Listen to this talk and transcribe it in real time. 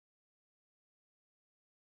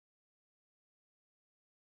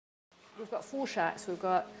We've got 4 sharks. We've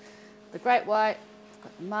got the great white, we've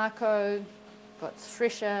got the Mako, we've got the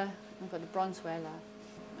Thresher, we've got the Bronze Whaler.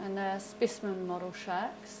 And they're specimen model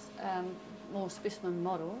sharks, more specimen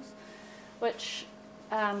models, which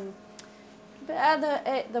but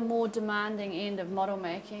at the more demanding end of model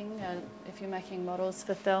making. If you're making models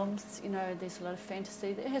for films, you know, there's a lot of fantasy.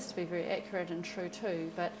 It has to be very accurate and true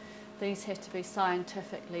too, but these have to be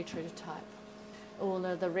scientifically true to type. All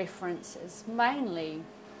of the references, mainly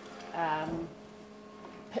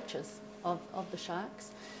pictures of the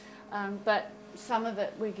sharks, but some of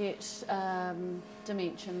it we get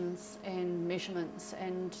dimensions and measurements,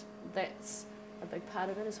 and that's a big part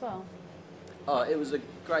of it as well. Oh, it was a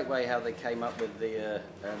great way how they came up with the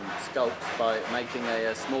sculpts by making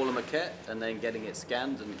a smaller maquette and then getting it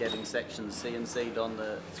scanned and getting sections CNC'd on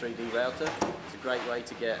the 3D router. It's a great way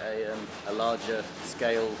to get a larger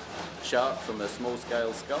scale shark from a small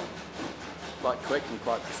scale sculpt. Quite quick and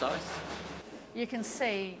quite precise. You can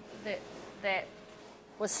see that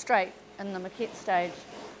was straight in the maquette stage,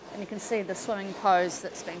 and you can see the swimming pose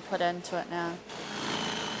that's been put into it now.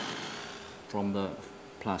 From the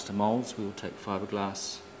plaster moulds, we will take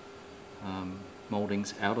fiberglass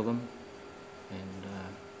mouldings out of them and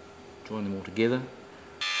join them all together.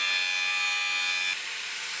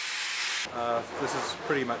 This is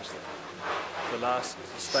pretty much the last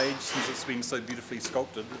stage since it's been so beautifully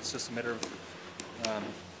sculpted. It's just a matter of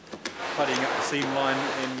puttying up the seam line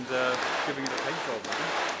and giving it a paint job.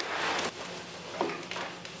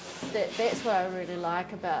 That's what I really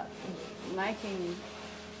like about making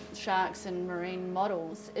sharks and marine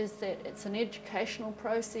models, is that it's an educational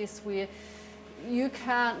process where you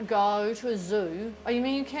can't go to a zoo. I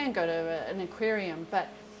mean, you can go to an aquarium, but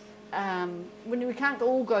when we can't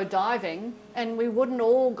all go diving, and we wouldn't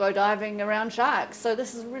all go diving around sharks. So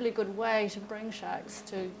this is a really good way to bring sharks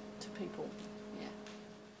to people.